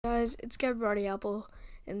guys, it's Gabriel Apple,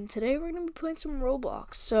 and today we're going to be playing some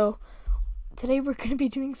Roblox. So, today we're going to be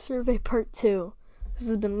doing survey part 2. This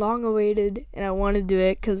has been long awaited, and I want to do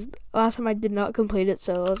it, because last time I did not complete it,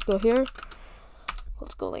 so let's go here.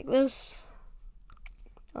 Let's go like this.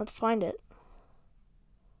 Let's find it.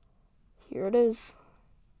 Here it is.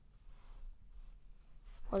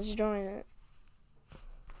 Let's join it.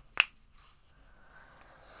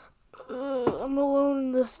 I'm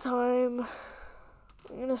alone this time.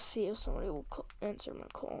 I'm gonna see if somebody will answer my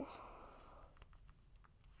call.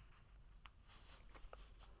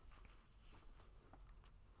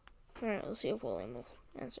 Alright, let's see if William will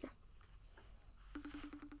answer.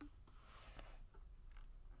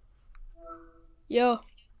 Yo.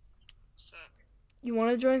 What's up? You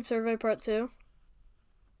wanna join survey part 2?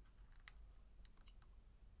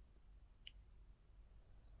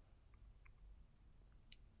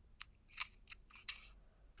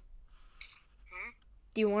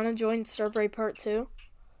 Do you want to join survey part 2? No,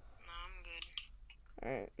 I'm good.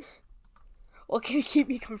 Alright. Well, can you keep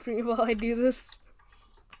me company while I do this?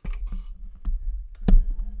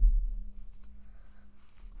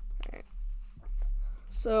 Alright.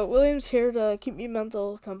 So, William's here to keep me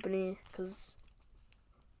mental company, because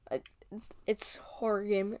it's a horror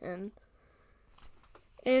game, and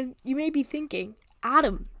you may be thinking,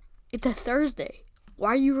 Adam, it's a Thursday. Why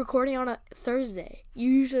are you recording on a Thursday? You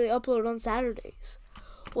usually upload on Saturdays.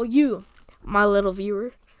 Well, you, my little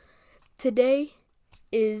viewer, today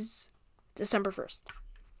is December 1st.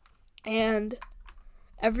 And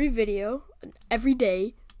every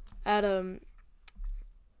day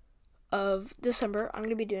of December, I'm going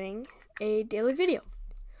to be doing a daily video.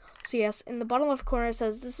 So yes, in the bottom left corner it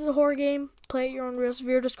says, this is a horror game. Play at your own risk.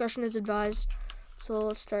 Viewer discretion is advised. So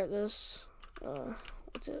let's start this.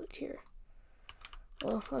 What's it here?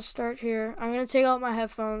 Well, let's start here. I'm going to take out my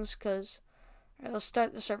headphones because... Alright, let's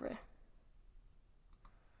start the survey.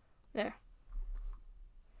 There.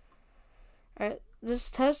 Alright, this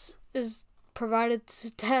test is provided to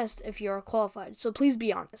test if you are qualified, so please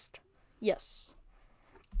be honest. Yes.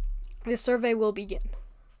 The survey will begin.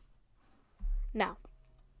 Now,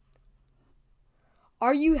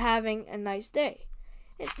 are you having a nice day?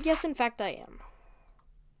 Yes, in fact, I am.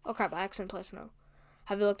 Oh crap, I accidentally pressed no.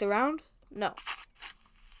 Have you looked around? No.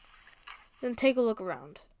 Then take a look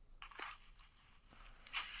around.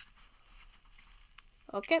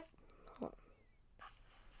 Okay.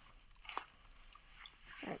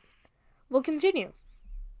 Alright. We'll continue.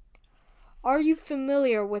 Are you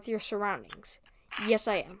familiar with your surroundings? Yes,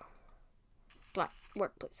 I am. Come on,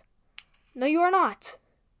 work, please. No, you are not.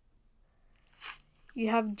 You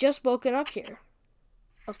have just woken up here.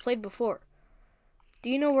 I've played before. Do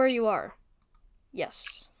you know where you are?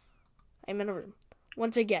 Yes. I'm in a room.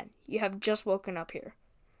 Once again, you have just woken up here.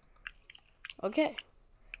 Okay.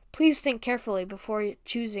 Please think carefully before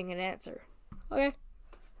choosing an answer. Okay?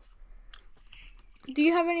 Do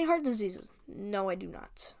you have any heart diseases? No, I do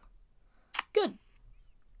not. Good.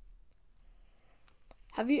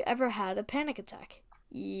 Have you ever had a panic attack?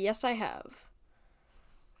 Yes, I have.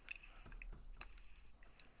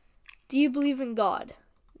 Do you believe in God?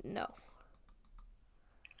 No.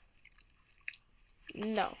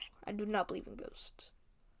 No, I do not believe in ghosts.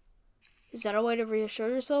 Is that a way to reassure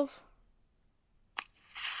yourself?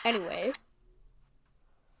 Anyway,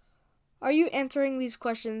 are you answering these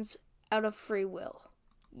questions out of free will?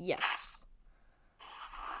 Yes.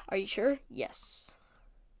 Are you sure? Yes.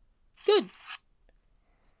 Good.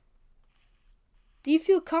 Do you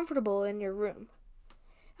feel comfortable in your room?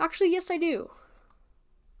 Actually, yes, I do.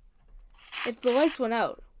 If the lights went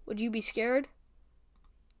out, would you be scared?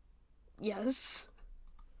 Yes.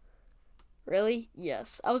 Really?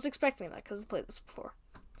 Yes. I was expecting that because I've played this before.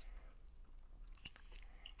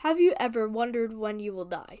 Have you ever wondered when you will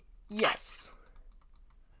die? Yes.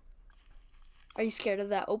 Are you scared of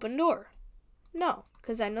that open door? No,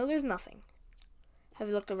 because I know there's nothing. Have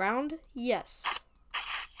you looked around? Yes.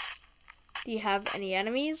 Do you have any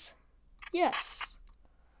enemies? Yes.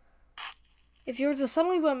 If you were to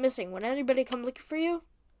suddenly went missing, would anybody come looking for you?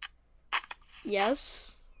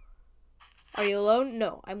 Yes. Are you alone?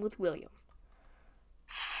 No, I'm with William.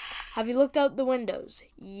 Have you looked out the windows?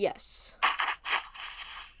 Yes.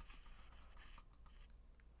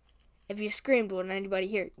 If you screamed, would anybody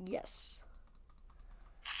hear it? Yes.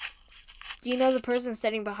 Do you know the person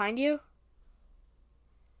standing behind you?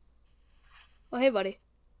 Oh, hey, buddy.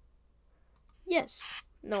 Yes.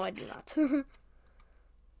 No, I do not.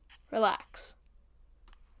 Relax.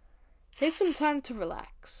 Take some time to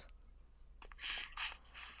relax.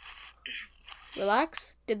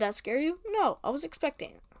 Relax? Did that scare you? No, I was expecting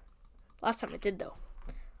it. Last time it did, though.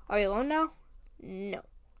 Are you alone now? No.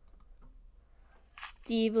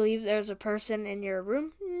 Do you believe there's a person in your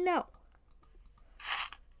room? No.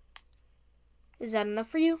 Is that enough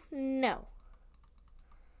for you? No.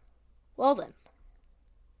 Well then.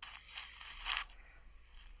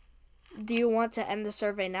 Do you want to end the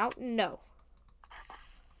survey now? No.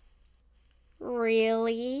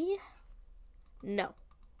 Really? No.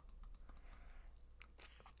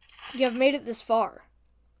 You have made it this far.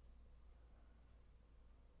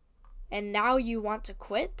 And now you want to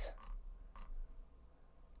quit?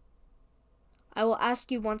 I will ask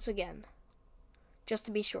you once again, just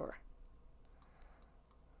to be sure.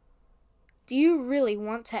 Do you really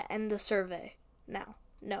want to end the survey now?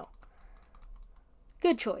 No.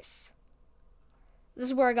 Good choice. This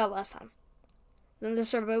is where I got last time. Then the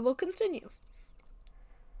survey will continue.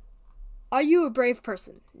 Are you a brave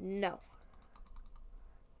person? No.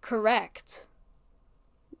 Correct.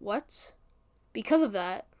 What? Because of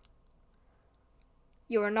that,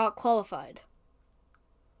 you are not qualified.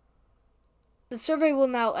 The survey will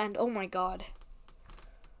now end. Oh my god.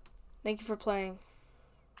 Thank you for playing.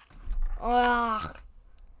 Ugh.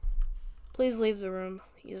 Please leave the room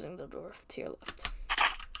using the door to your left.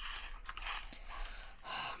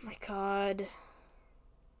 Oh my god.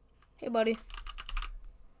 Hey, buddy.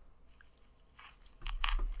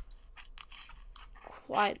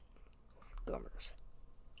 Quiet. Gummers.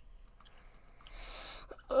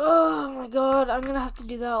 Oh my god, I'm gonna have to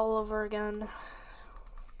do that all over again.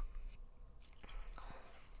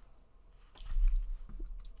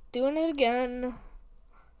 Doing it again.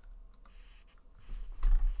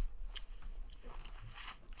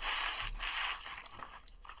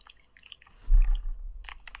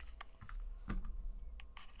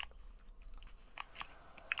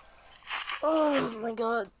 Oh my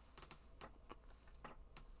god.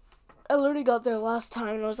 I literally got there last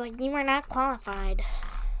time and I was like, you are not qualified.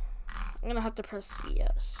 I'm gonna have to press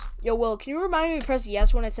yes. Yo, Will, can you remind me to press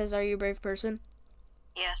yes when it says, are you a brave person?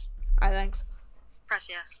 Yes. Alright, thanks. Press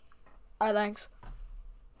yes. Alright, thanks.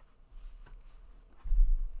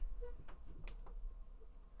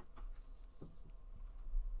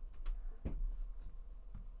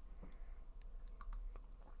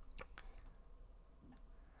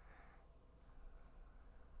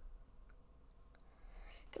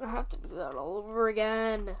 Gonna have to do that all over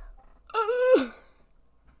again. Ugh.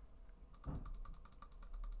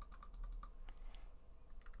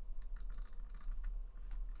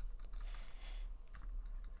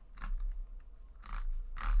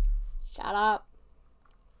 Shut up.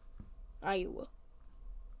 Now you will.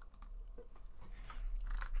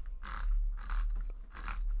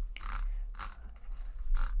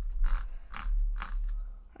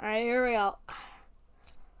 Alright, here we go.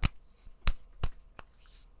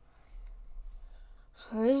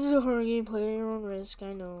 So this is a horror game, play at your own risk,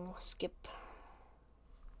 I know. Skip.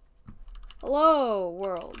 Hello,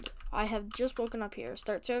 world. I have just woken up here.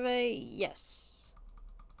 Start survey, yes.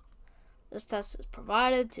 This test is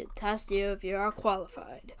provided to test you if you are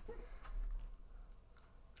qualified.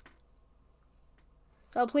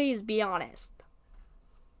 So please be honest.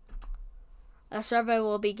 The survey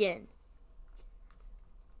will begin.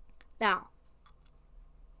 Now,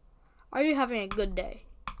 are you having a good day?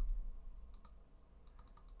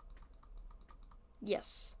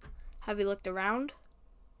 Yes. Have you looked around?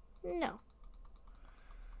 No.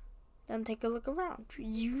 Then take a look around.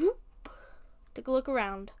 Yoop. Take a look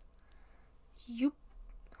around. Yoop.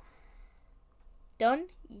 Done?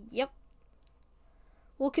 Yep.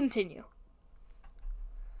 We'll continue.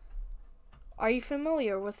 Are you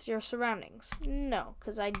familiar with your surroundings? No,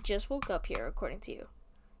 because I just woke up here, according to you.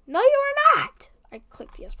 No, you are not! I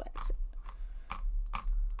clicked yes by accident.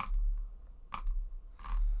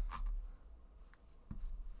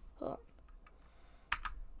 Hold on.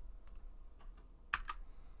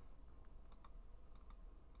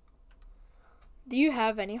 Do you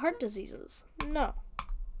have any heart diseases? No.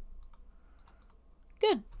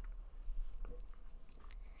 Good.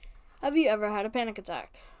 Have you ever had a panic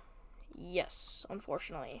attack? Yes,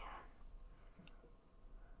 unfortunately.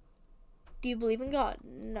 Do you believe in God?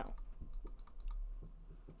 No.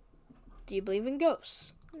 Do you believe in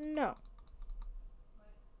ghosts? No.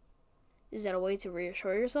 Is that a way to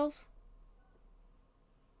reassure yourself?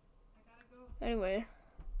 Anyway,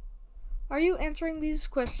 are you answering these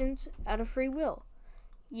questions out of free will?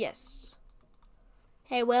 Yes.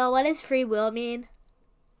 Hey, Will, what does free will mean?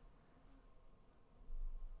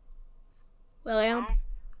 William,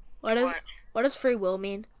 what does free will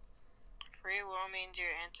mean? Free will means you're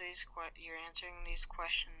answering these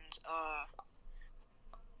questions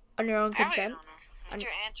On your own I really consent? don't know. If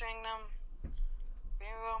you're answering them,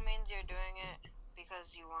 free will means you're doing it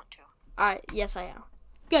because you want to. Alright, yes I am.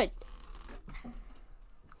 Good.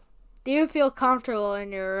 Do you feel comfortable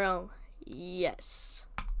in your room? Yes.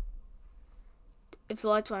 If the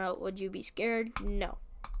lights went out, would you be scared? No.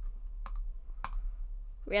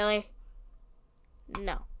 Really?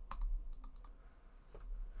 No.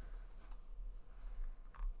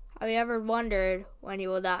 Have you ever wondered when you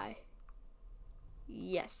will die?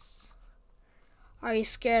 Yes. Are you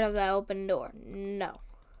scared of that open door? No.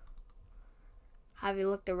 Have you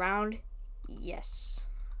looked around? Yes.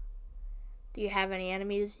 Do you have any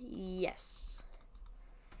enemies? Yes.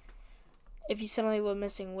 If you suddenly went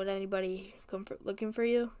missing, would anybody come looking for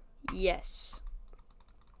you? Yes.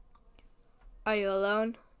 Are you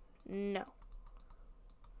alone? No.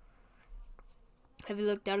 Have you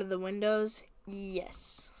looked out of the windows?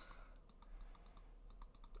 Yes.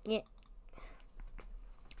 Yeah.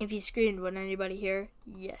 If you screamed, would anybody hear?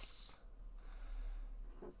 Yes.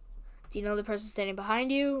 Do you know the person standing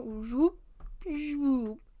behind you? Whoop,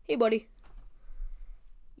 whoop. Hey, buddy.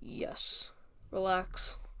 Yes.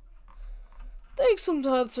 Relax. Take some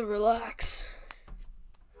time to relax.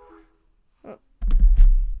 Oh.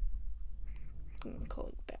 I'm gonna call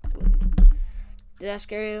it back. Did that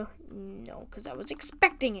scare you? No, because I was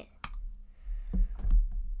expecting it.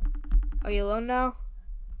 Are you alone now?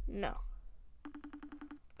 No.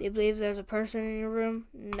 Do you believe there's a person in your room?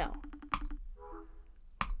 No.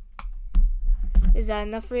 Is that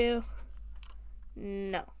enough for you?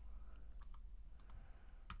 No.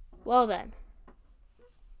 Well then.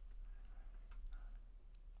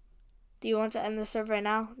 Do you want to end the survey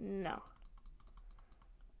now? No.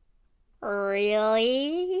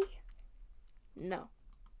 Really? No.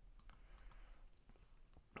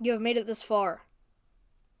 You have made it this far.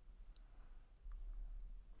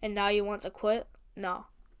 And now you want to quit? No.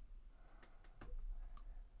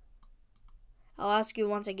 I'll ask you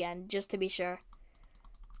once again, just to be sure.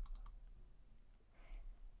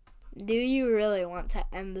 Do you really want to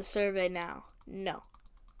end the survey now? No.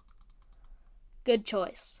 Good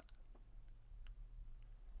choice.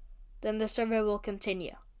 Then the survey will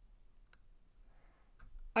continue.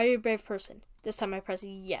 Are you a brave person? This time I press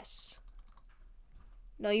yes.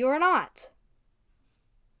 No, you are not.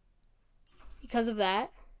 Because of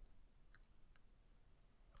that?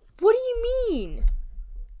 What do you mean?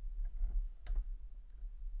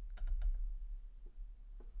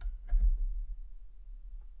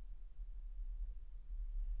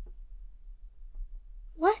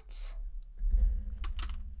 What?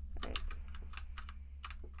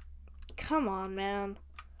 Come on, man.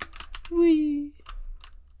 Wee.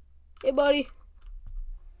 Hey, buddy.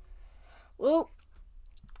 Well,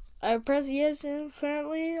 I press yes, and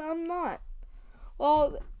apparently I'm not.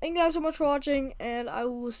 Well, thank you guys so much for watching, and I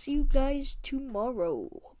will see you guys tomorrow.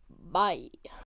 Bye.